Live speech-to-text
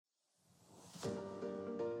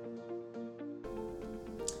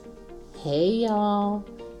Hey y'all,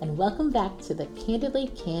 and welcome back to the Candidly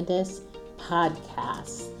Candice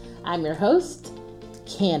podcast. I'm your host,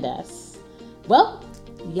 Candice. Well,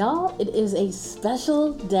 y'all, it is a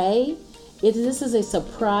special day. This is a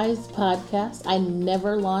surprise podcast. I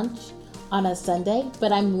never launch on a Sunday,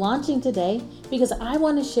 but I'm launching today because I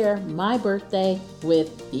want to share my birthday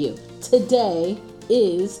with you. Today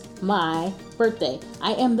is my birthday.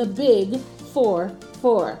 I am the big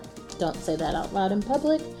 4-4. Don't say that out loud in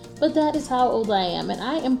public, but that is how old I am, and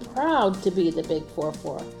I am proud to be the big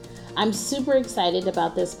 4-4. I'm super excited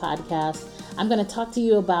about this podcast. I'm going to talk to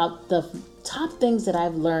you about the top things that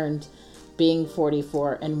I've learned being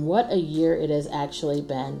 44 and what a year it has actually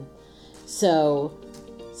been. So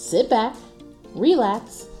sit back,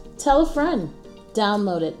 relax, tell a friend,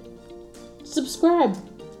 download it, subscribe,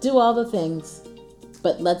 do all the things.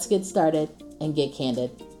 But let's get started and get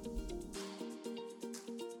candid.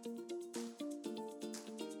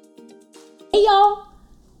 Hey y'all,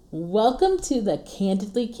 welcome to the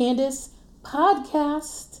Candidly Candice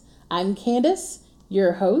podcast. I'm Candice,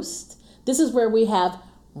 your host. This is where we have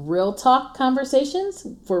real talk conversations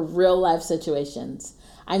for real life situations.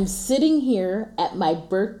 I'm sitting here at my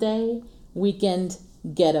birthday weekend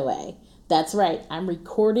getaway. That's right, I'm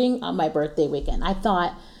recording on my birthday weekend. I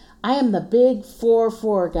thought, I am the big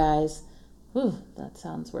 4-4, guys. Ooh, that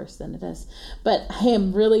sounds worse than it is. But I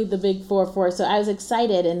am really the big 4-4. So I was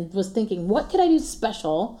excited and was thinking, what could I do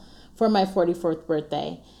special for my 44th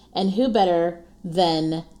birthday? And who better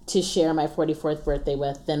than to share my 44th birthday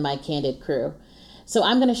with than my Candid crew? So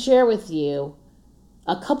I'm going to share with you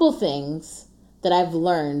a couple things that I've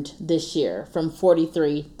learned this year from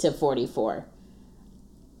 43 to 44.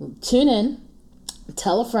 Tune in,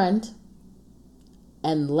 tell a friend,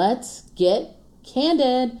 and let's get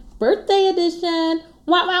candid. Birthday edition.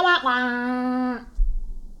 Wah, wah, wah, wah.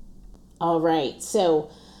 All right.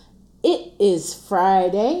 So it is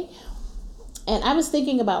Friday, and I was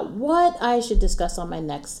thinking about what I should discuss on my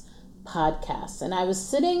next podcast. And I was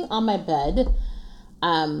sitting on my bed.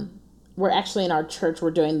 We're actually in our church.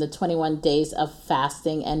 We're doing the 21 days of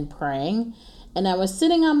fasting and praying. And I was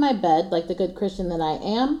sitting on my bed like the good Christian that I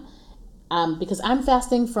am, because I'm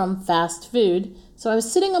fasting from fast food. So I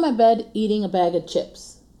was sitting on my bed eating a bag of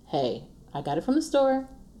chips. Hey, I got it from the store,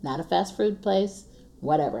 not a fast food place,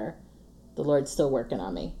 whatever. The Lord's still working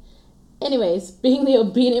on me. Anyways, being the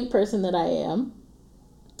obedient person that I am,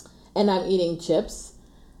 and I'm eating chips,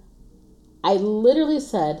 I literally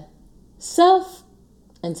said, self,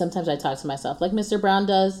 and sometimes I talk to myself, like Mr. Brown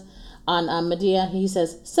does on Medea. He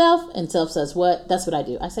says, self, and self says, what? That's what I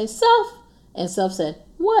do. I say, self, and self said,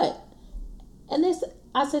 what? And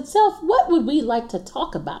I said, self, what would we like to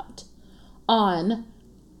talk about on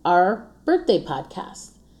our birthday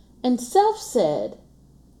podcast? And self said,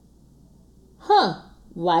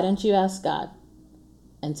 why don't you ask God?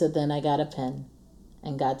 And so then I got a pen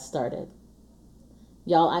and got started.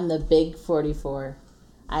 Y'all, I'm the big 44.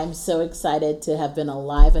 I'm so excited to have been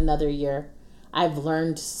alive another year. I've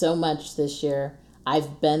learned so much this year.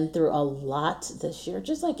 I've been through a lot this year,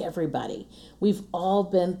 just like everybody. We've all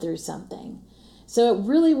been through something. So it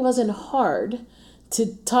really wasn't hard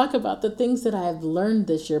to talk about the things that I've learned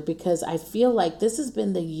this year, because I feel like this has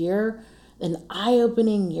been the year, an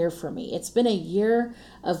eye-opening year for me. It's been a year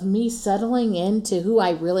of me settling into who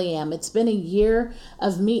I really am. It's been a year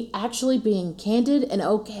of me actually being candid and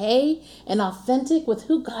okay and authentic with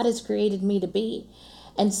who God has created me to be.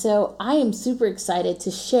 And so I am super excited to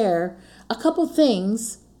share a couple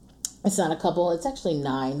things. It's not a couple, it's actually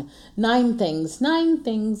nine things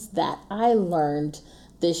that I learned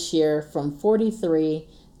this year from 43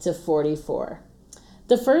 to 44.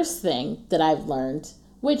 The first thing that I've learned,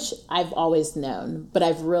 which I've always known, but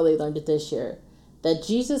I've really learned it this year, that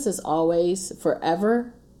Jesus is always,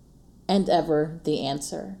 forever and ever the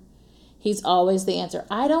answer. He's always the answer.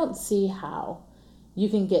 I don't see how you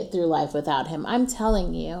can get through life without him. I'm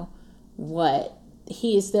telling you what,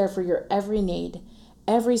 he is there for your every need,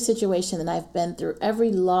 every situation that I've been through,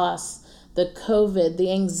 every loss, the COVID, the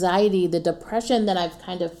anxiety, the depression that I've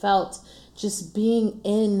kind of felt just being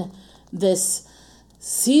in this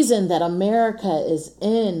season that America is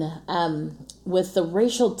in, with the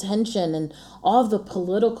racial tension and all of the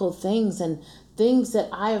political things and things that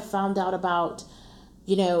I have found out about,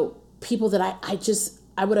 people that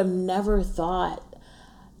I would have never thought.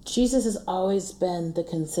 Jesus has always been the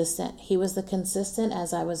consistent. He was the consistent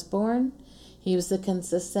as I was born. He was the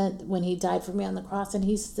consistent when he died for me on the cross, and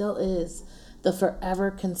he still is the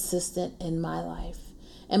forever consistent in my life.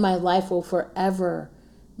 And my life will forever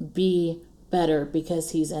be better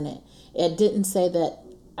because he's in it. It didn't say that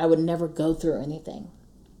I would never go through anything.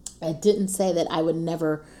 It didn't say that I would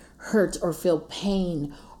never hurt or feel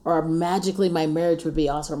pain, or magically my marriage would be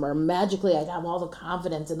awesome, or magically I'd have all the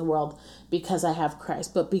confidence in the world because I have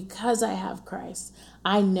Christ. But because I have Christ,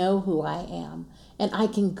 I know who I am, and I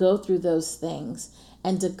can go through those things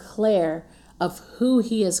and declare of who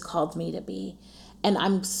he has called me to be. And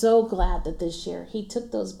I'm so glad that this year he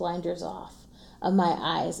took those blinders off of my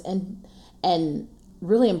eyes and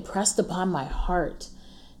really impressed upon my heart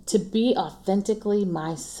to be authentically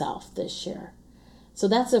myself this year. So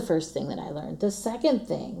that's the first thing that I learned. The second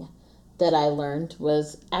thing that I learned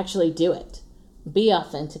was actually do it. Be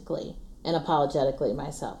authentically and apologetically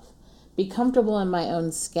myself. Be comfortable in my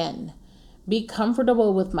own skin. Be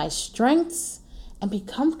comfortable with my strengths and be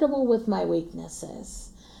comfortable with my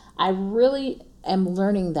weaknesses. I really am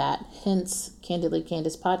learning that, hence Candidly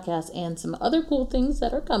Candice podcast and some other cool things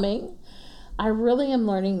that are coming. I really am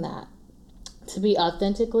learning that, to be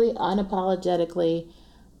authentically, unapologetically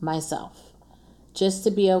myself. Just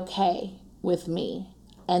to be okay with me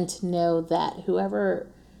and to know that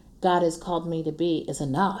whoever God has called me to be is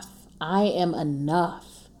enough. I am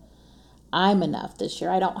enough. I'm enough this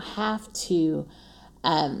year. I don't have to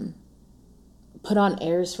put on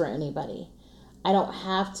airs for anybody. I don't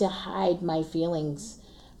have to hide my feelings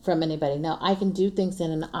from anybody. No, I can do things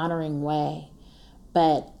in an honoring way,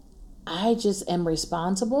 but I just am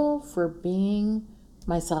responsible for being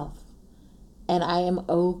myself, and I am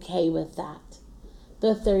okay with that.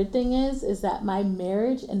 The third thing is that my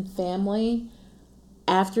marriage and family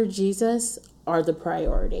after Jesus are the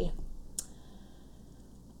priority.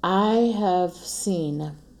 I have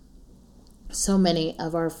seen so many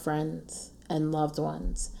of our friends and loved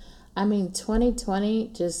ones.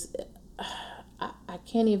 2020 just, I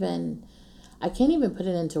can't even put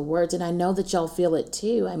it into words. And I know that y'all feel it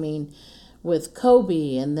too. With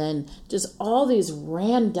Kobe and then just all these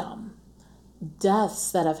random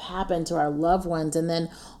deaths that have happened to our loved ones. And then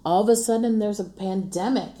all of a sudden there's a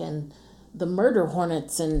pandemic and the murder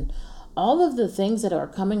hornets and all of the things that are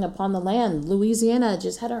coming upon the land. Louisiana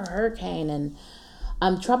just had a hurricane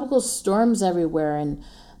and tropical storms everywhere. And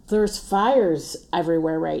there's fires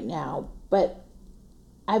everywhere right now. But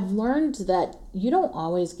I've learned that you don't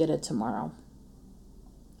always get it tomorrow.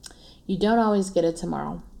 You don't always get it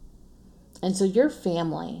tomorrow. And so your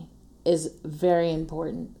family is very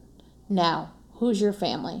important. Now, who's your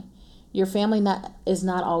family? Your family is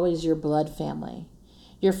not always your blood family.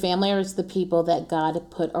 Your family is the people that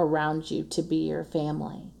God put around you to be your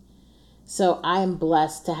family. So I am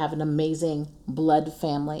blessed to have an amazing blood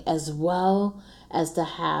family, as well as to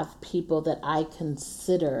have people that I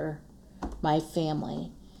consider my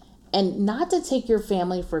family. And not to take your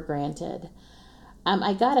family for granted.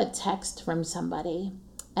 I got a text from somebody,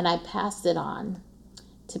 and I passed it on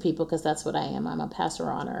to people because that's what I am. I'm a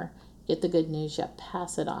passer-oner. Get the good news, you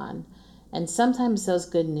pass it on. And sometimes those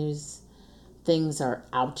good news things are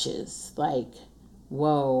ouches, like,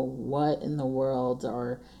 whoa, what in the world?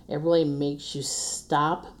 Or it really makes you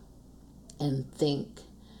stop and think.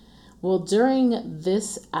 Well, during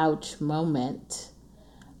this ouch moment,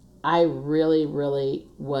 I really, really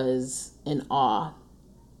was in awe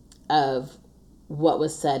of what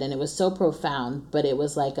was said. And it was so profound, but it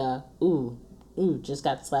was like a, ooh, just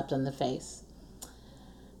got slapped in the face.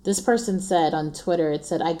 This person said on Twitter, it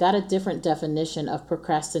said, I got a different definition of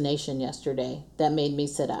procrastination yesterday that made me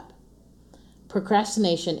sit up.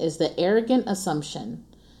 Procrastination is the arrogant assumption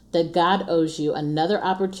that God owes you another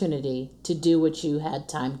opportunity to do what you had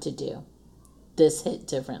time to do. This hit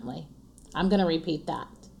differently. I'm going to repeat that.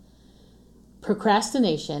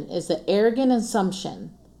 Procrastination is the arrogant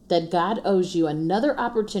assumption that God owes you another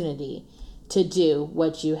opportunity to do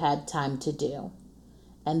what you had time to do.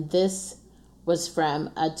 And this was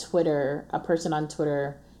from a person on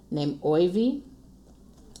Twitter named Oivy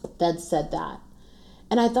that said that.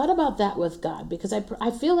 And I thought about that with God because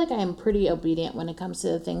I feel like I am pretty obedient when it comes to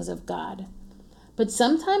the things of God. But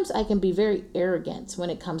sometimes I can be very arrogant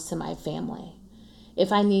when it comes to my family.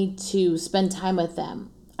 If I need to spend time with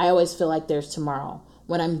them, I always feel like there's tomorrow.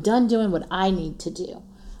 When I'm done doing what I need to do,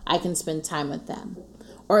 I can spend time with them.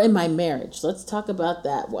 Or in my marriage. Let's talk about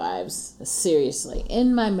that, wives. Seriously.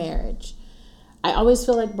 In my marriage, I always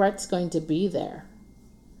feel like Brett's going to be there.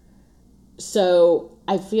 So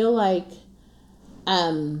I feel like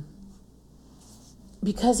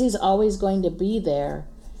because he's always going to be there,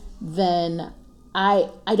 then I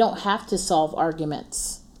don't have to solve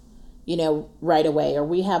arguments, right away. Or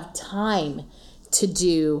we have time to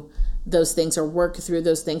do those things or work through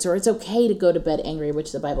those things. Or it's okay to go to bed angry,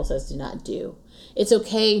 which the Bible says do not do. It's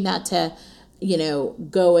okay not to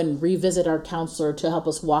go and revisit our counselor to help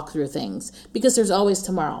us walk through things because there's always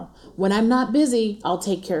tomorrow. When I'm not busy, I'll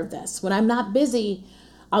take care of this. When I'm not busy,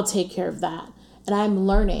 I'll take care of that. And I'm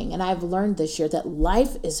learning, and I've learned this year that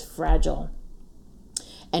life is fragile.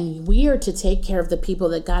 And we are to take care of the people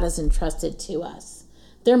that God has entrusted to us.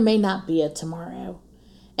 There may not be a tomorrow.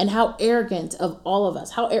 And how arrogant of all of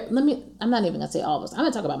us. I'm not even going to say all of us. I'm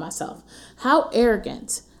going to talk about myself. How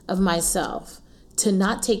arrogant of myself to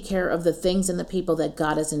not take care of the things and the people that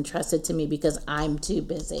God has entrusted to me because I'm too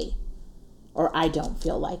busy or I don't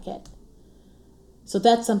feel like it. So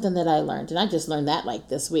that's something that I learned. And I just learned that like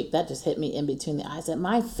this week. That just hit me in between the eyes. That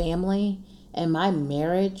my family and my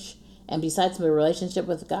marriage, and besides my relationship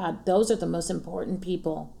with God, those are the most important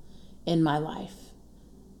people in my life.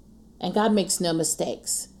 And God makes no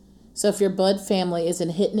mistakes. So if your blood family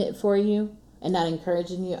isn't hitting it for you and not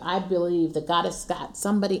encouraging you, I believe that God has got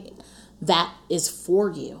somebody that is for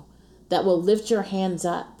you, that will lift your hands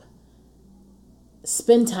up.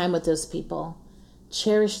 Spend time with those people.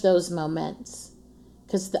 Cherish those moments.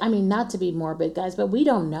 Because, not to be morbid, guys, but we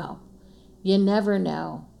don't know. You never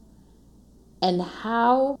know. And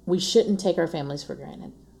how we shouldn't take our families for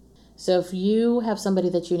granted. So if you have somebody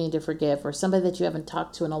that you need to forgive or somebody that you haven't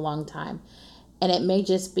talked to in a long time, and it may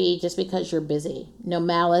just be just because you're busy, no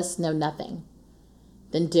malice, no nothing,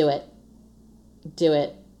 then do it. Do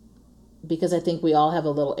it. Because I think we all have a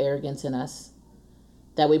little arrogance in us,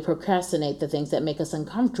 that we procrastinate the things that make us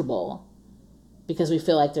uncomfortable because we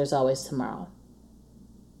feel like there's always tomorrow.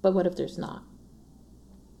 But what if there's not?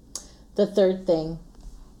 The third thing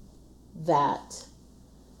that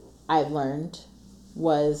I learned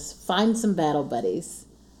was find some battle buddies.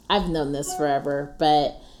 I've known this forever,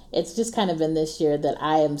 but it's just kind of been this year that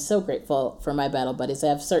I am so grateful for my battle buddies. I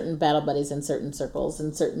have certain battle buddies in certain circles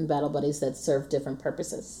and certain battle buddies that serve different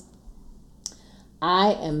purposes.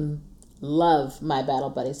 Love my battle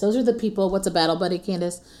buddies. Those are the people. What's a battle buddy,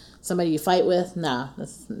 Candice? Somebody you fight with? Nah,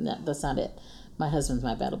 that's not it. My husband's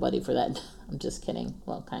my battle buddy for that. I'm just kidding.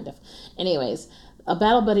 Well, kind of. Anyways, a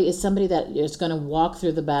battle buddy is somebody that is going to walk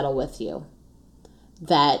through the battle with you,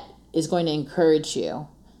 that is going to encourage you,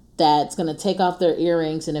 that's going to take off their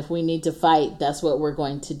earrings, and if we need to fight, that's what we're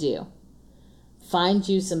going to do. Find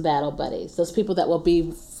you some battle buddies, those people that will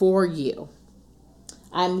be for you.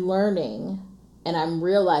 I'm learning and I'm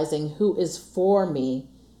realizing who is for me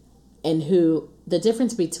and the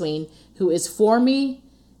difference between who is for me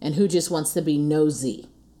and who just wants to be nosy.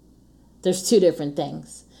 There's two different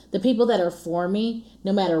things. The people that are for me,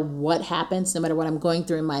 no matter what happens, no matter what I'm going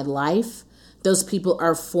through in my life, those people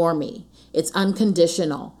are for me. It's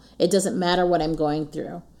unconditional. It doesn't matter what I'm going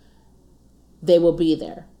through. They will be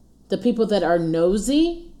there. The people that are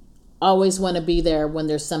nosy always want to be there when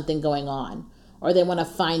there's something going on, or they want to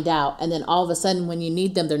find out, and then all of a sudden when you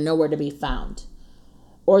need them, they're nowhere to be found.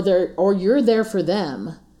 Or you're there for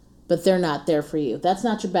them, but they're not there for you. That's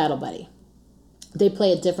not your battle buddy. They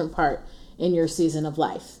play a different part in your season of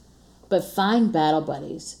life. But find battle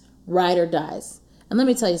buddies, ride or dies. And let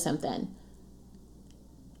me tell you something.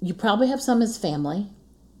 You probably have some as family,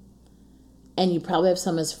 and you probably have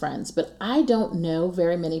some as friends, but I don't know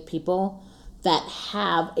very many people that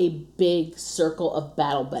have a big circle of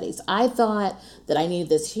battle buddies. I thought that I needed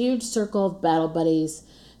this huge circle of battle buddies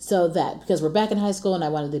so that, because we're back in high school and I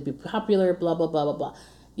wanted to be popular, blah, blah, blah, blah, blah.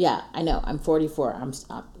 Yeah, I know, I'm 44.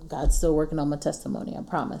 God's still working on my testimony, I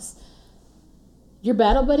promise. Your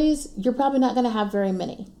battle buddies, you're probably not going to have very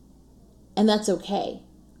many. And that's okay.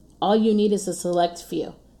 All you need is a select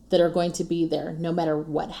few that are going to be there no matter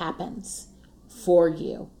what happens, for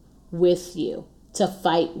you, with you, to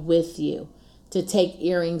fight with you, to take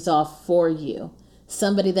earrings off for you.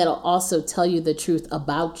 Somebody that'll also tell you the truth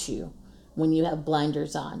about you when you have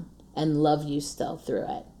blinders on and love you still through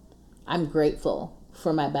it. I'm grateful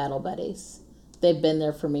for my battle buddies. They've been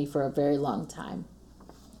there for me for a very long time.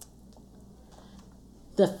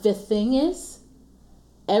 The fifth thing is,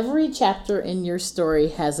 every chapter in your story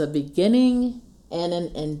has a beginning and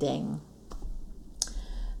an ending.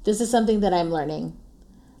 This is something that I'm learning.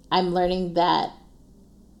 I'm learning that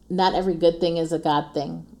not every good thing is a God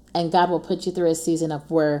thing. And God will put you through a season of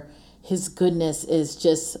where his goodness is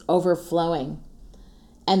just overflowing.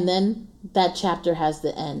 And then that chapter has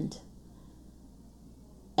the end.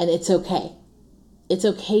 And it's okay. It's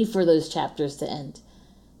okay for those chapters to end.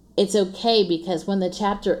 It's okay because when the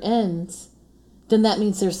chapter ends, then that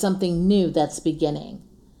means there's something new that's beginning.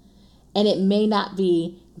 And it may not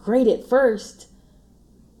be great at first,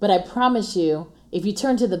 but I promise you, if you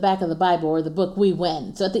turn to the back of the Bible or the book, we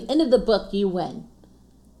win. So at the end of the book, you win.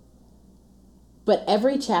 But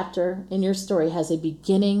every chapter in your story has a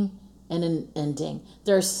beginning and an ending.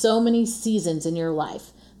 There are so many seasons in your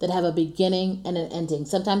life that have a beginning and an ending.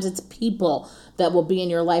 Sometimes it's people that will be in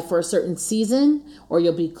your life for a certain season, or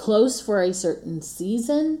you'll be close for a certain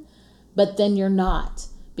season, but then you're not,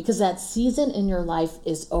 because that season in your life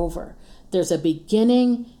is over. There's a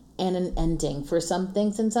beginning and an ending for some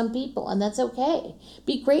things and some people, and that's okay.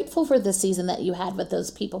 Be grateful for the season that you had with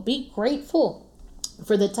those people. Be grateful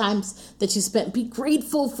for the times that you spent. Be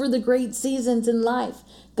grateful for the great seasons in life.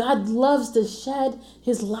 God loves to shed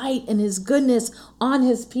his light and his goodness on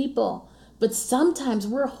his people. But sometimes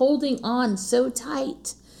we're holding on so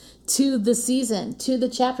tight to the season, to the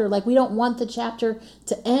chapter. Like we don't want the chapter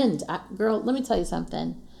to end. Girl, let me tell you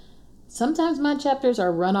something. Sometimes my chapters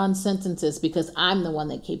are run-on sentences because I'm the one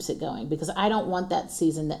that keeps it going, because I don't want that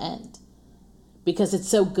season to end because it's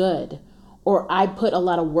so good, or I put a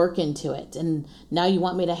lot of work into it and now you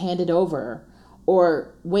want me to hand it over,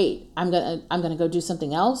 or wait, I'm going to go do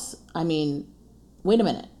something else. I mean, wait a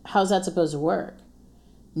minute. How's that supposed to work?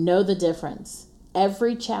 Know the difference.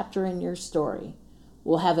 Every chapter in your story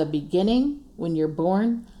will have a beginning when you're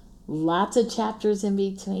born, lots of chapters in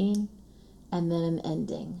between, and then an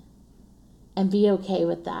ending. And be okay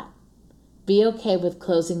with that. Be okay with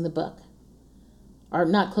closing the book. Or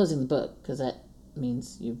not closing the book, because that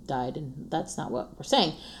means you've died, and that's not what we're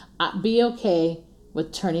saying. Be okay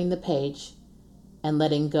with turning the page and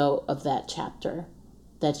letting go of that chapter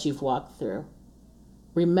that you've walked through.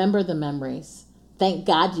 Remember the memories. Thank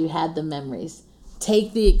God you had the memories.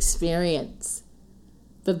 Take the experience.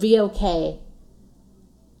 But be okay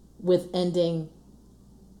with ending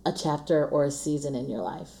a chapter or a season in your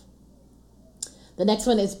life. The next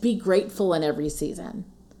one is be grateful in every season.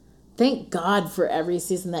 Thank God for every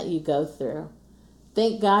season that you go through.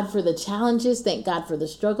 Thank God for the challenges. Thank God for the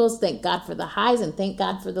struggles. Thank God for the highs, and thank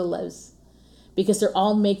God for the lows, because they're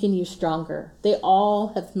all making you stronger. They all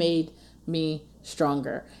have made me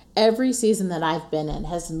stronger. Every season that I've been in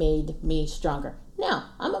has made me stronger. Now,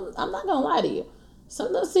 I'm not going to lie to you. Some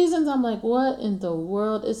of those seasons I'm like, what in the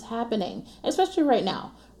world is happening? Especially right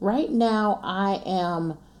now. Right now, I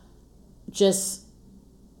am just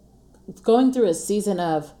going through a season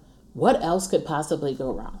of what else could possibly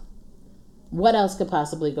go wrong? What else could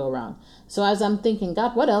possibly go wrong? So as I'm thinking,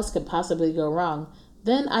 God, what else could possibly go wrong?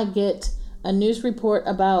 Then I get a news report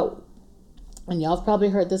about, and y'all have probably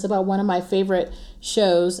heard this, about one of my favorite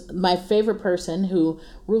shows, my favorite person who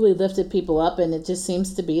really lifted people up, and it just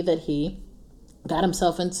seems to be that he got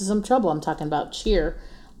himself into some trouble. I'm talking about Cheer.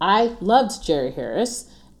 I loved Jerry Harris,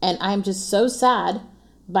 and I'm just so sad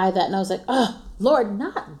by that. And I was like, oh, Lord,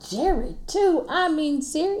 not Jerry too. I mean,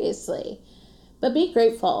 seriously. But be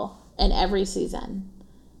grateful in every season.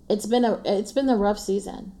 It's been a rough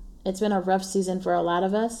season. It's been a rough season for a lot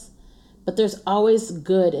of us, but there's always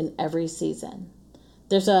good in every season.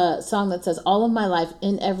 There's a song that says, all of my life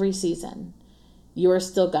in every season, you are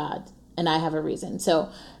still God, and I have a reason. So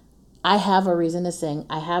I have a reason to sing.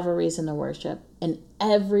 I have a reason to worship in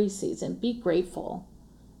every season. Be grateful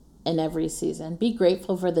in every season. Be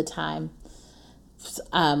grateful for the time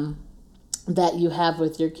that you have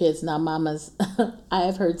with your kids. Now, mamas, I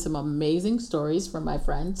have heard some amazing stories from my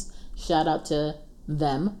friends. Shout out to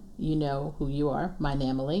them. You know who you are, my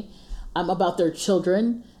Namely. About their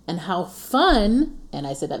children and how fun, and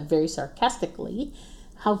I said that very sarcastically,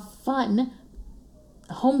 how fun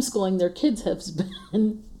homeschooling their kids has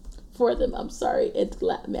been for them. I'm sorry,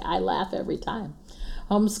 I laugh every time.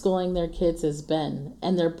 Homeschooling their kids has been,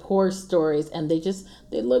 and their poor stories, and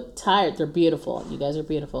they look tired. They're beautiful. You guys are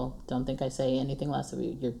beautiful. Don't think I say anything less of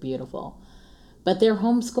you. You're beautiful. But they're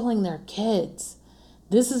homeschooling their kids.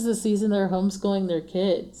 This is the season they're homeschooling their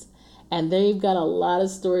kids. And they've got a lot of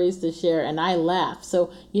stories to share, and I laugh.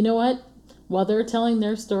 So you know what? While they're telling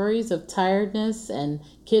their stories of tiredness and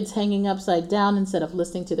kids hanging upside down instead of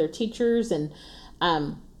listening to their teachers, and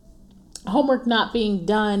homework not being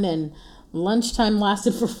done, and lunchtime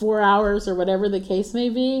lasted for 4 hours, or whatever the case may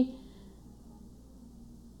be,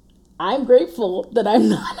 I'm grateful that I'm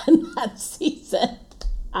not in that season.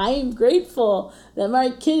 I am grateful that my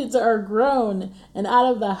kids are grown and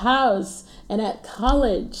out of the house and at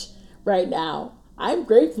college right now. I'm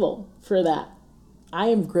grateful for that. I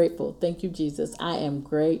am grateful. Thank you, Jesus. I am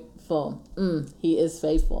grateful. He is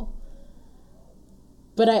faithful.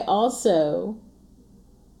 But I also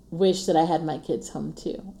wish that I had my kids home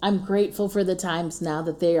too. I'm grateful for the times now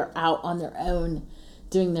that they are out on their own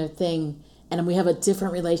doing their thing, and we have a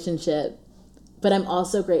different relationship. But I'm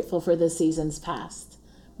also grateful for the seasons past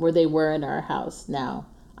where they were in our house. Now,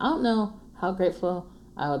 I don't know how grateful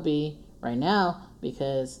I would be right now,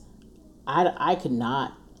 because I could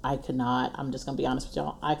not, I'm just going to be honest with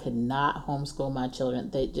y'all, I could not homeschool my children.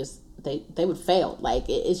 They just, they would fail. Like,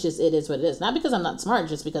 it's just, it is what it is. Not because I'm not smart,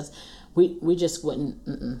 just because we just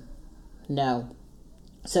wouldn't, no.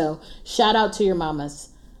 So shout out to your mamas.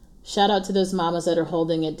 Shout out to those mamas that are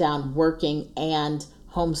holding it down, working and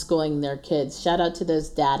homeschooling their kids. Shout out to those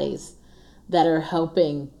daddies that are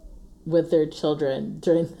helping with their children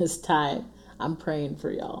during this time. I'm praying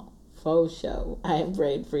for y'all. Faux show. I am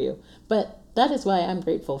praying for you. But that is why I'm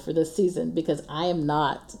grateful for this season, because I am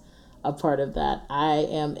not a part of that. I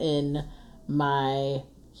am in my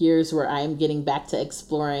years where I am getting back to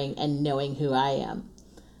exploring and knowing who I am.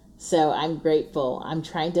 So I'm grateful. I'm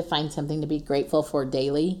trying to find something to be grateful for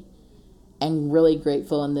daily, and really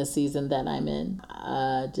grateful in this season that I'm in.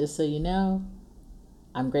 Just so you know,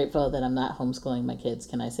 I'm grateful that I'm not homeschooling my kids.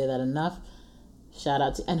 Can I say that enough? Shout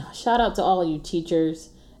out to all you teachers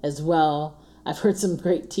as well. I've heard some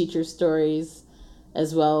great teacher stories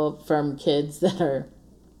as well from kids that are,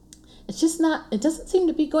 it doesn't seem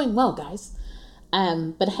to be going well, guys.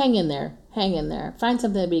 But hang in there. Find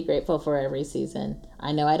something to be grateful for every season.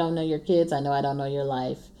 I know I don't know your kids. I know I don't know your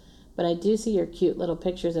life. But I do see your cute little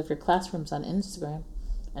pictures of your classrooms on Instagram.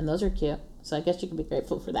 And those are cute. So I guess you can be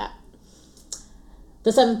grateful for that.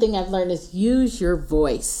 The seventh thing I've learned is use your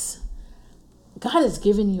voice. God has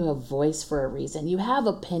given you a voice for a reason. You have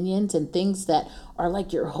opinions and things that are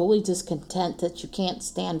like your holy discontent that you can't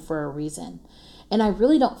stand for a reason. And I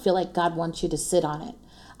really don't feel like God wants you to sit on it.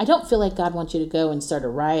 I don't feel like God wants you to go and start a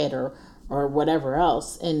riot or whatever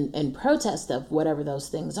else in protest of whatever those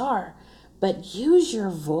things are. But use your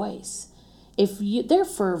voice. There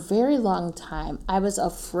for a very long time, I was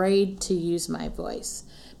afraid to use my voice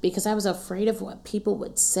because I was afraid of what people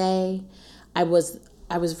would say. I was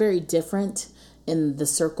very different in the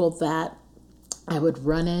circle that I would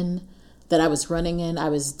run in, that I was running in. I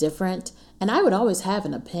was different, and I would always have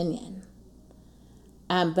an opinion.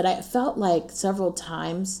 But I felt like several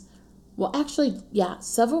times my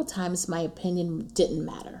opinion didn't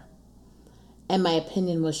matter, and my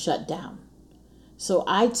opinion was shut down. So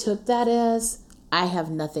I took that as, I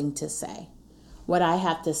have nothing to say. What I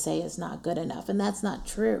have to say is not good enough, and that's not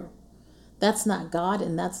true. That's not God,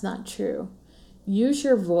 and that's not true. Use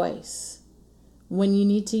your voice. When you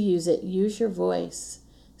need to use it, use your voice.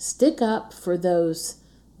 Stick up for those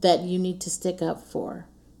that you need to stick up for.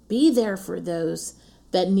 Be there for those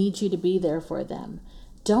that need you to be there for them.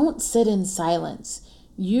 Don't sit in silence.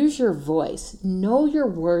 Use your voice. Know your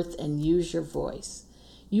worth and use your voice.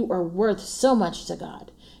 You are worth so much to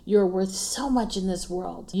God. You're worth so much in this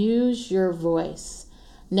world. Use your voice.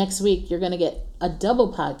 Next week, you're going to get a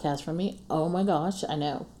double podcast from me. Oh my gosh, I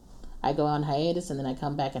know. I go on hiatus and then I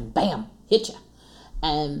come back and bam, hit ya.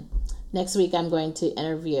 And next week, I'm going to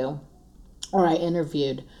I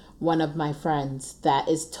interviewed one of my friends that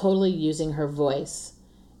is totally using her voice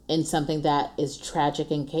in something that is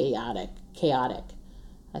tragic and chaotic.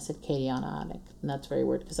 I said chaotic, and that's very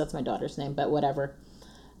weird because that's my daughter's name, but whatever.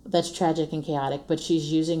 That's tragic and chaotic, but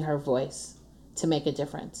she's using her voice to make a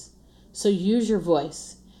difference. So use your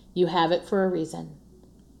voice. You have it for a reason.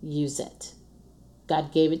 Use it.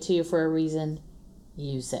 God gave it to you for a reason.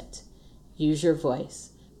 Use it. Use your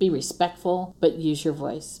voice. Be respectful, but use your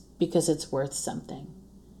voice because it's worth something.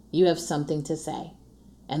 You have something to say,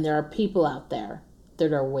 and there are people out there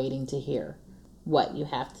that are waiting to hear what you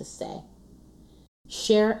have to say.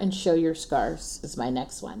 Share and show your scars is my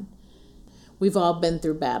next one. We've all been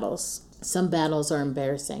through battles. Some battles are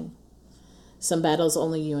embarrassing. Some battles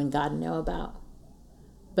only you and God know about.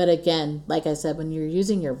 But again, like I said, when you're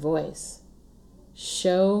using your voice,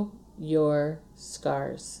 show your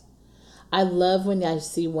scars. I love when I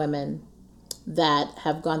see women that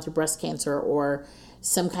have gone through breast cancer or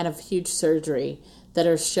some kind of huge surgery that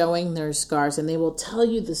are showing their scars, and they will tell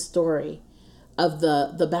you the story of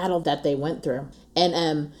the battle that they went through.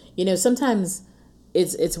 And sometimes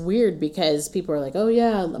it's weird because people are like, oh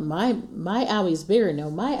yeah, my owie's bigger. No,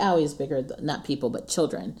 my owie's bigger. Not people, but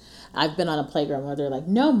children. I've been on a playground where they're like,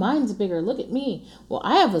 no, mine's bigger. Look at me. Well,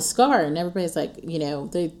 I have a scar, and everybody's like,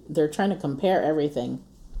 they're trying to compare everything.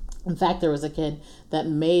 In fact, there was a kid that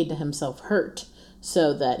made himself hurt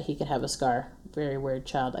so that he could have a scar. Very weird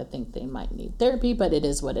child. I think they might need therapy, but it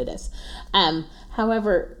is what it is.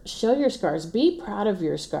 However, show your scars. Be proud of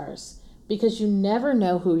your scars because you never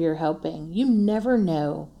know who you're helping. You never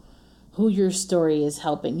know who your story is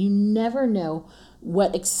helping. You never know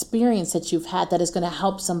what experience that you've had that is going to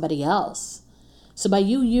help somebody else. So by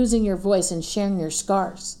you using your voice and sharing your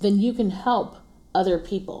scars, then you can help other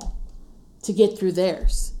people to get through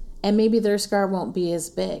theirs. And maybe their scar won't be as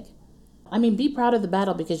big. Be proud of the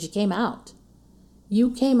battle because you came out.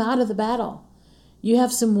 You came out of the battle. You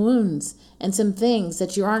have some wounds and some things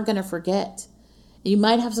that you aren't going to forget. You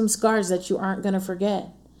might have some scars that you aren't going to forget,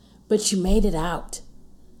 but you made it out.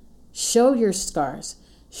 Show your scars.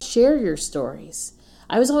 Share your stories.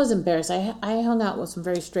 I was always embarrassed. I hung out with some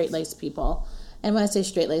very straight-laced people. And when I say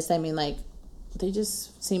straight-laced, I mean like they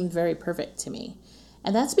just seemed very perfect to me.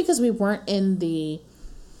 And that's because we weren't in the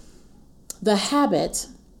habit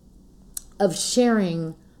of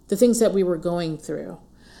sharing the things that we were going through.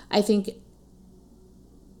 I think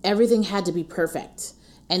everything had to be perfect.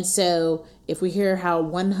 And so if we hear how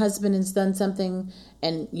one husband has done something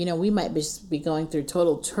and, we might just be going through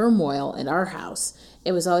total turmoil in our house,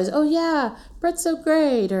 it was always, oh yeah, Brett's so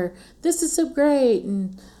great, or this is so great,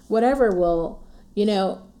 and whatever. Well,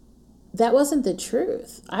 that wasn't the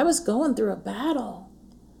truth. I was going through a battle.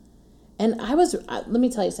 And let me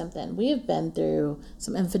tell you something. We have been through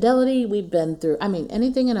some infidelity. We've been through,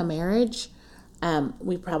 anything in a marriage.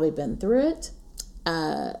 We've probably been through it.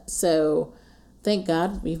 So thank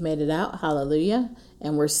God we've made it out. Hallelujah.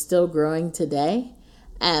 And we're still growing today.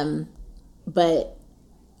 But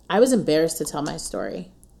I was embarrassed to tell my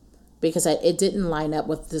story because it didn't line up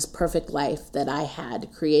with this perfect life that I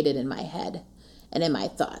had created in my head and in my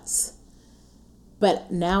thoughts.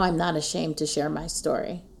 But now I'm not ashamed to share my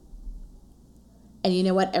story. And you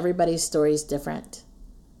know what? Everybody's story is different.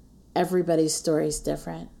 Everybody's story is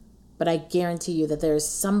different. But I guarantee you that there is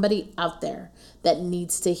somebody out there that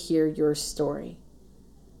needs to hear your story.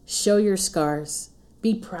 Show your scars.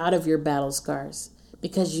 Be proud of your battle scars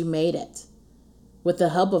because you made it. With the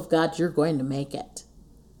help of God, you're going to make it.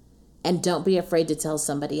 And don't be afraid to tell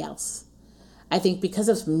somebody else. I think because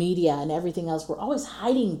of media and everything else, we're always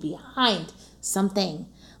hiding behind something.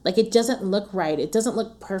 Like it doesn't look right. It doesn't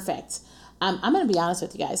look perfect. I'm going to be honest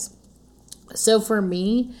with you guys. So for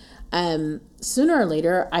me, sooner or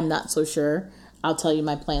later, I'm not so sure. I'll tell you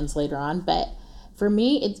my plans later on. But for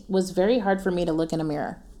me, it was very hard for me to look in a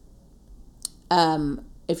mirror.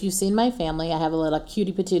 If you've seen my family, I have a little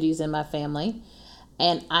cutie patooties in my family.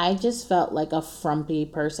 And I just felt like a frumpy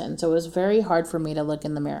person. So it was very hard for me to look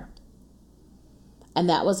in the mirror. And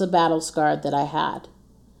that was a battle scar that I had.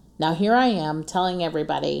 Now here I am telling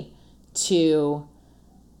everybody to,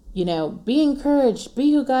 be encouraged,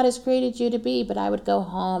 be who God has created you to be. But I would go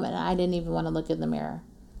home and I didn't even want to look in the mirror.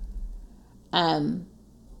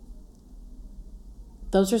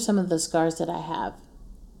 Those are some of the scars that I have.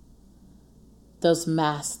 Those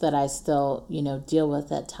masks that I still, deal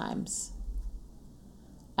with at times.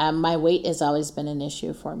 My weight has always been an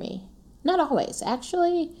issue for me. Not always.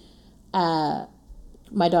 Actually, my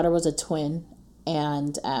daughter was a twin.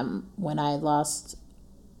 And when I lost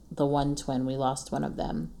the one twin, we lost one of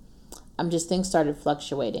them. Things started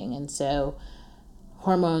fluctuating. And so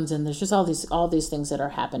hormones and there's just all these things that are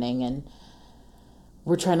happening. And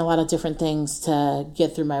we're trying a lot of different things to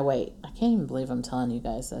get through my weight. I can't even believe I'm telling you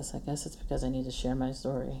guys this. I guess it's because I need to share my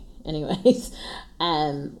story. Anyways,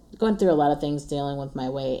 going through a lot of things dealing with my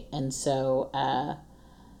weight. And so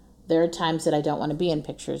there are times that I don't want to be in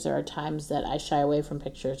pictures. There are times that I shy away from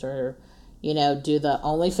pictures or, do the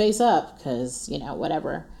only face up because,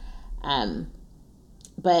 whatever.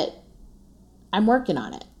 But I'm working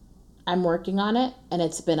on it. And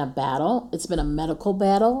it's been a battle. It's been a medical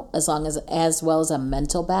battle as well as a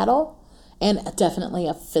mental battle and definitely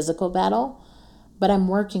a physical battle, but I'm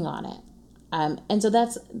working on it. And so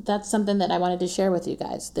that's something that I wanted to share with you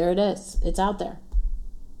guys. There it is. It's out there.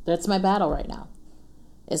 That's my battle right now.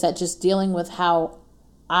 Is that just dealing with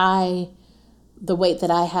the weight that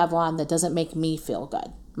I have on that doesn't make me feel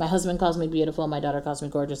good. My husband calls me beautiful. My daughter calls me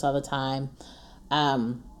gorgeous all the time.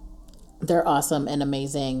 They're awesome and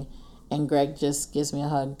amazing. And Greg just gives me a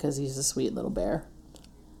hug because he's a sweet little bear.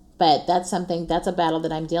 But that's a battle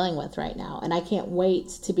that I'm dealing with right now. And I can't wait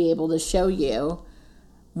to be able to show you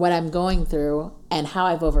what I'm going through and how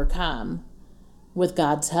I've overcome with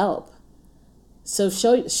God's help. So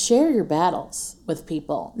share your battles with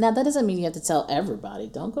people. Now, that doesn't mean you have to tell everybody.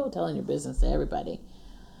 Don't go telling your business to everybody.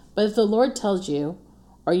 But if the Lord tells you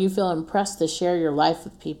or you feel impressed to share your life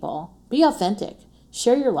with people, be authentic.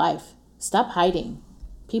 Share your life. Stop hiding.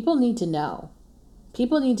 People need to know.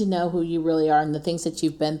 People need to know who you really are and the things that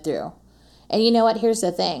you've been through. And you know what? Here's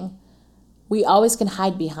the thing. We always can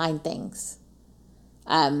hide behind things.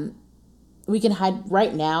 We can hide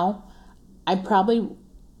right now.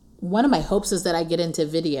 One of my hopes is that I get into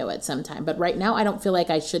video at some time. But right now, I don't feel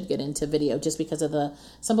like I should get into video just because of the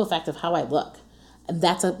simple fact of how I look. And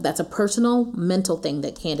that's a personal mental thing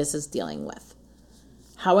that Candice is dealing with.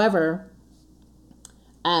 However,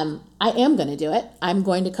 I am going to do it. I'm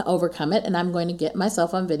going to overcome it and I'm going to get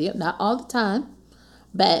myself on video. Not all the time,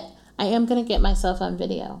 but I am going to get myself on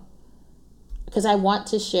video because I want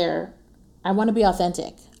to share. I want to be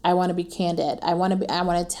authentic. I want to be candid. I want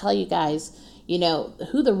to tell you guys,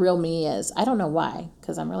 who the real me is. I don't know why,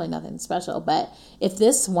 because I'm really nothing special. But if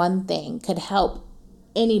this one thing could help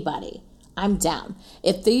anybody, I'm down.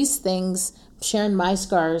 If these things, sharing my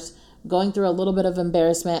scars, going through a little bit of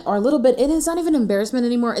embarrassment, or a little bit, it is not even embarrassment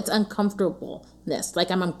anymore. It's uncomfortableness. Like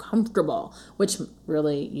I'm uncomfortable, which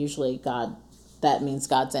really usually that means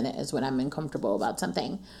God's in it, is when I'm uncomfortable about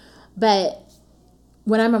something. But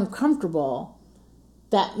when I'm uncomfortable,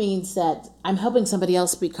 that means that I'm helping somebody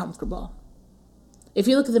else be comfortable. If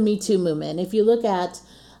you look at the Me Too movement, if you look at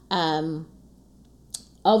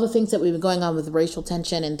all the things that we've been going on with racial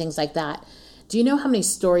tension and things like that, do you know how many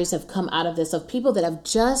stories have come out of this of people that have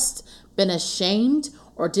just been ashamed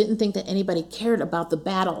or didn't think that anybody cared about the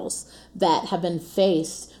battles that have been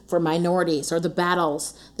faced for minorities, or the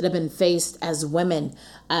battles that have been faced as women,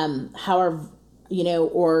 or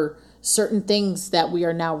certain things that we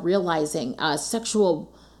are now realizing,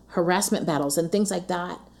 sexual harassment battles and things like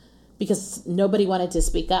that, because nobody wanted to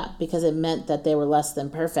speak up because it meant that they were less than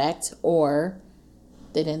perfect, or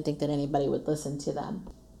they didn't think that anybody would listen to them.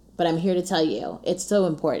 But I'm here to tell you, it's so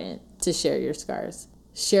important to share your scars,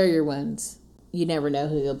 share your wounds. You never know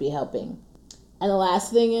who you'll be helping. And the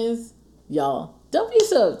last thing is, y'all, don't be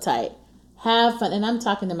so uptight. Have fun. And I'm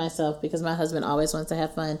talking to myself because my husband always wants to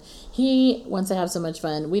have fun. He wants to have so much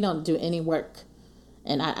fun. We don't do any work.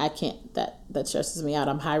 And I can't, that stresses me out.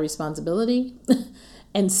 I'm high responsibility.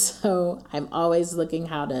 And so I'm always looking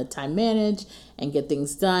how to time manage and get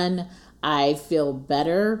things done. I feel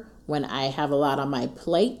better when I have a lot on my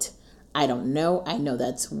plate. I don't know. I know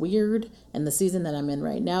that's weird. And the season that I'm in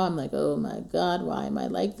right now, I'm like, oh my God, why am I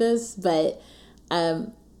like this? But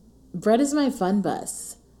bread is my fun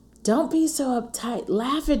bus. Don't be so uptight.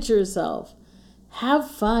 Laugh at yourself.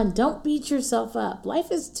 Have fun. Don't beat yourself up.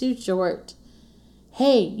 Life is too short.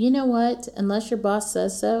 Hey, you know what? Unless your boss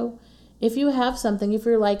says so, if you have something, if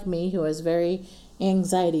you're like me, who is very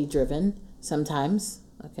anxiety driven sometimes,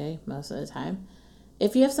 okay, most of the time,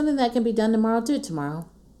 if you have something that can be done tomorrow, do it tomorrow.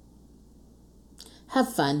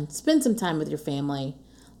 Have fun. Spend some time with your family.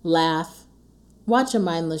 Laugh. Watch a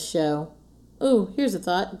mindless show. Ooh, here's a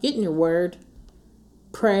thought. Get in your word.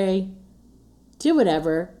 Pray. Do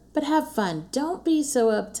whatever, but have fun. Don't be so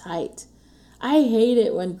uptight. I hate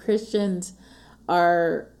it when Christians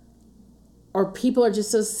or people are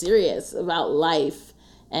just so serious about life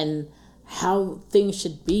and how things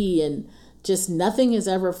should be, and just nothing is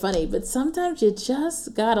ever funny. But sometimes you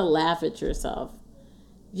just gotta laugh at yourself.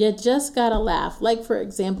 You just gotta laugh. Like, for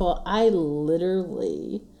example, I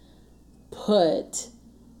literally put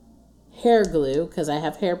hair glue, because I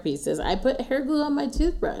have hair pieces. I put hair glue on my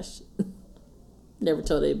toothbrush. Never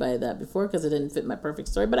told anybody that before because it didn't fit my perfect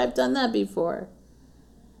story, but I've done that before.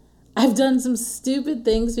 I've done some stupid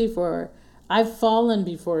things before. I've fallen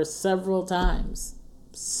before several times.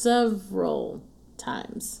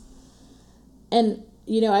 And,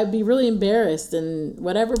 I'd be really embarrassed and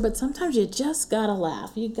whatever, but sometimes you just gotta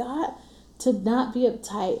laugh. You got to not be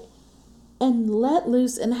uptight and let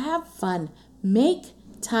loose and have fun. Make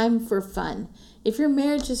time for fun. If your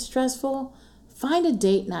marriage is stressful, find a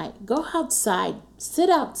date night. Go outside. Sit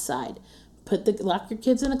outside. Lock your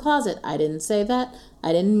kids in a closet. I didn't say that.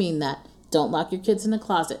 I didn't mean that. Don't lock your kids in a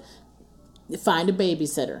closet. Find a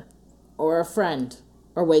babysitter or a friend,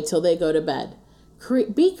 or wait till they go to bed.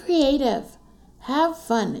 Be creative. Have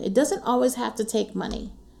fun. It doesn't always have to take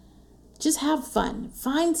money. Just have fun.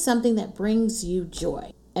 Find something that brings you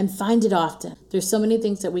joy, and find it often. There's so many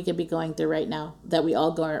things that we could be going through right now that we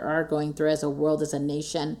all are going through as a world, as a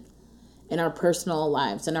nation, in our personal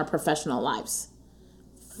lives, in our professional lives.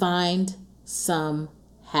 Find some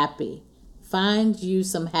happy. Find you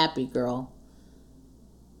some happy, girl.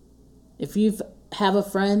 If you have a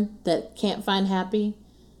friend that can't find happy,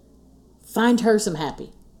 find her some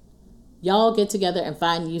happy. Y'all get together and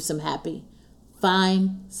find you some happy.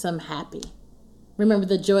 Find some happy. Remember,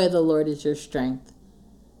 the joy of the Lord is your strength.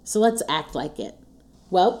 So let's act like it.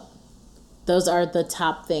 Well, those are the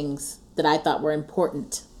top things that I thought were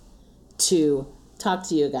important to talk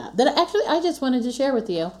to you about. That actually I just wanted to share with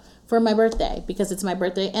you for my birthday, because it's my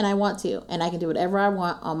birthday and I want to. And I can do whatever I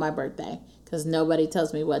want on my birthday because nobody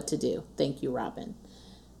tells me what to do. Thank you, Robin.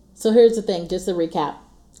 So here's the thing, just to recap.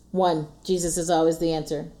 1, Jesus is always the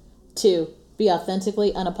answer. 2, be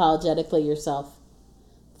authentically, unapologetically yourself.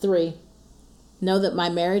 3, know that my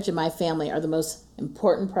marriage and my family are the most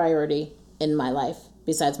important priority in my life,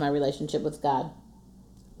 besides my relationship with God.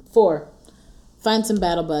 4, find some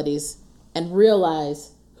battle buddies and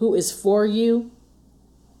realize who is for you,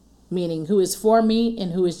 meaning who is for me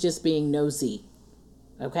and who is just being nosy.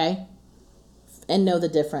 Okay? And know the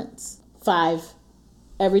difference. 5,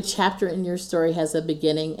 Every chapter in your story has a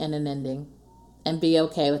beginning and an ending. And be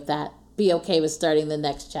okay with that. Be okay with starting the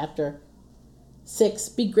next chapter. 6,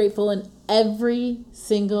 be grateful in every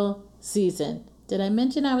single season. Did I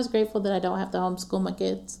mention I was grateful that I don't have to homeschool my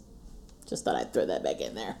kids? Just thought I'd throw that back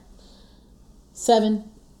in there. 7,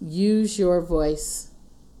 use your voice.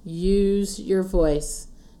 Use your voice.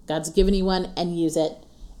 God's given you one and use it.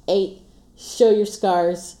 8, show your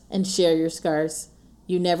scars and share your scars.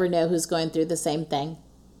 You never know who's going through the same thing.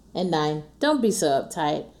 And 9, don't be so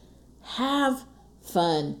uptight. Have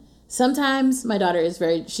fun. Sometimes my daughter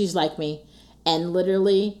she's like me. And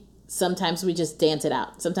literally, sometimes we just dance it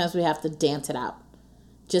out. Sometimes we have to dance it out.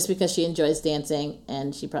 Just because she enjoys dancing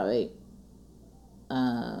and she probably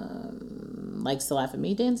likes to laugh at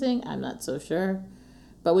me dancing. I'm not so sure.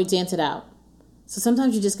 But we dance it out. So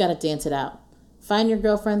sometimes you just got to dance it out. Find your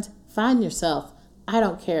girlfriend. Find yourself. I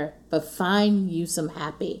don't care. But find you some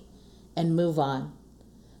happy and move on.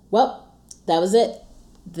 Well, that was it.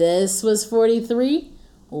 This was 43.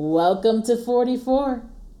 Welcome to 44.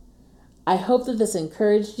 I hope that this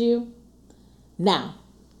encouraged you. Now,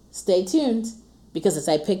 stay tuned, because as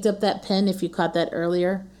I picked up that pen, if you caught that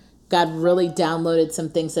earlier, God really downloaded some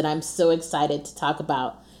things that I'm so excited to talk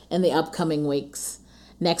about in the upcoming weeks.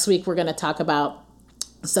 Next week, we're going to talk about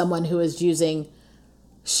someone who is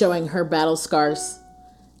showing her battle scars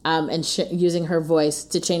and using her voice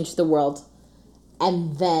to change the world.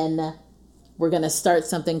 And then we're going to start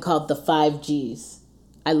something called the 5 Gs.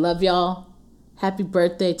 I love y'all. Happy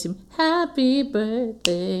birthday to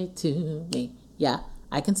me. Yeah,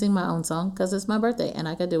 I can sing my own song because it's my birthday and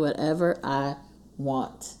I can do whatever I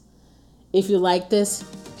want. If you like this,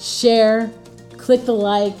 share, click the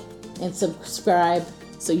like, and subscribe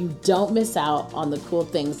so you don't miss out on the cool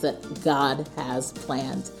things that God has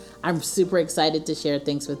planned. I'm super excited to share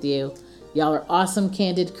things with you. Y'all are awesome,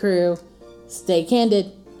 Candid crew. Stay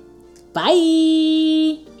candid.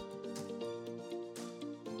 Bye.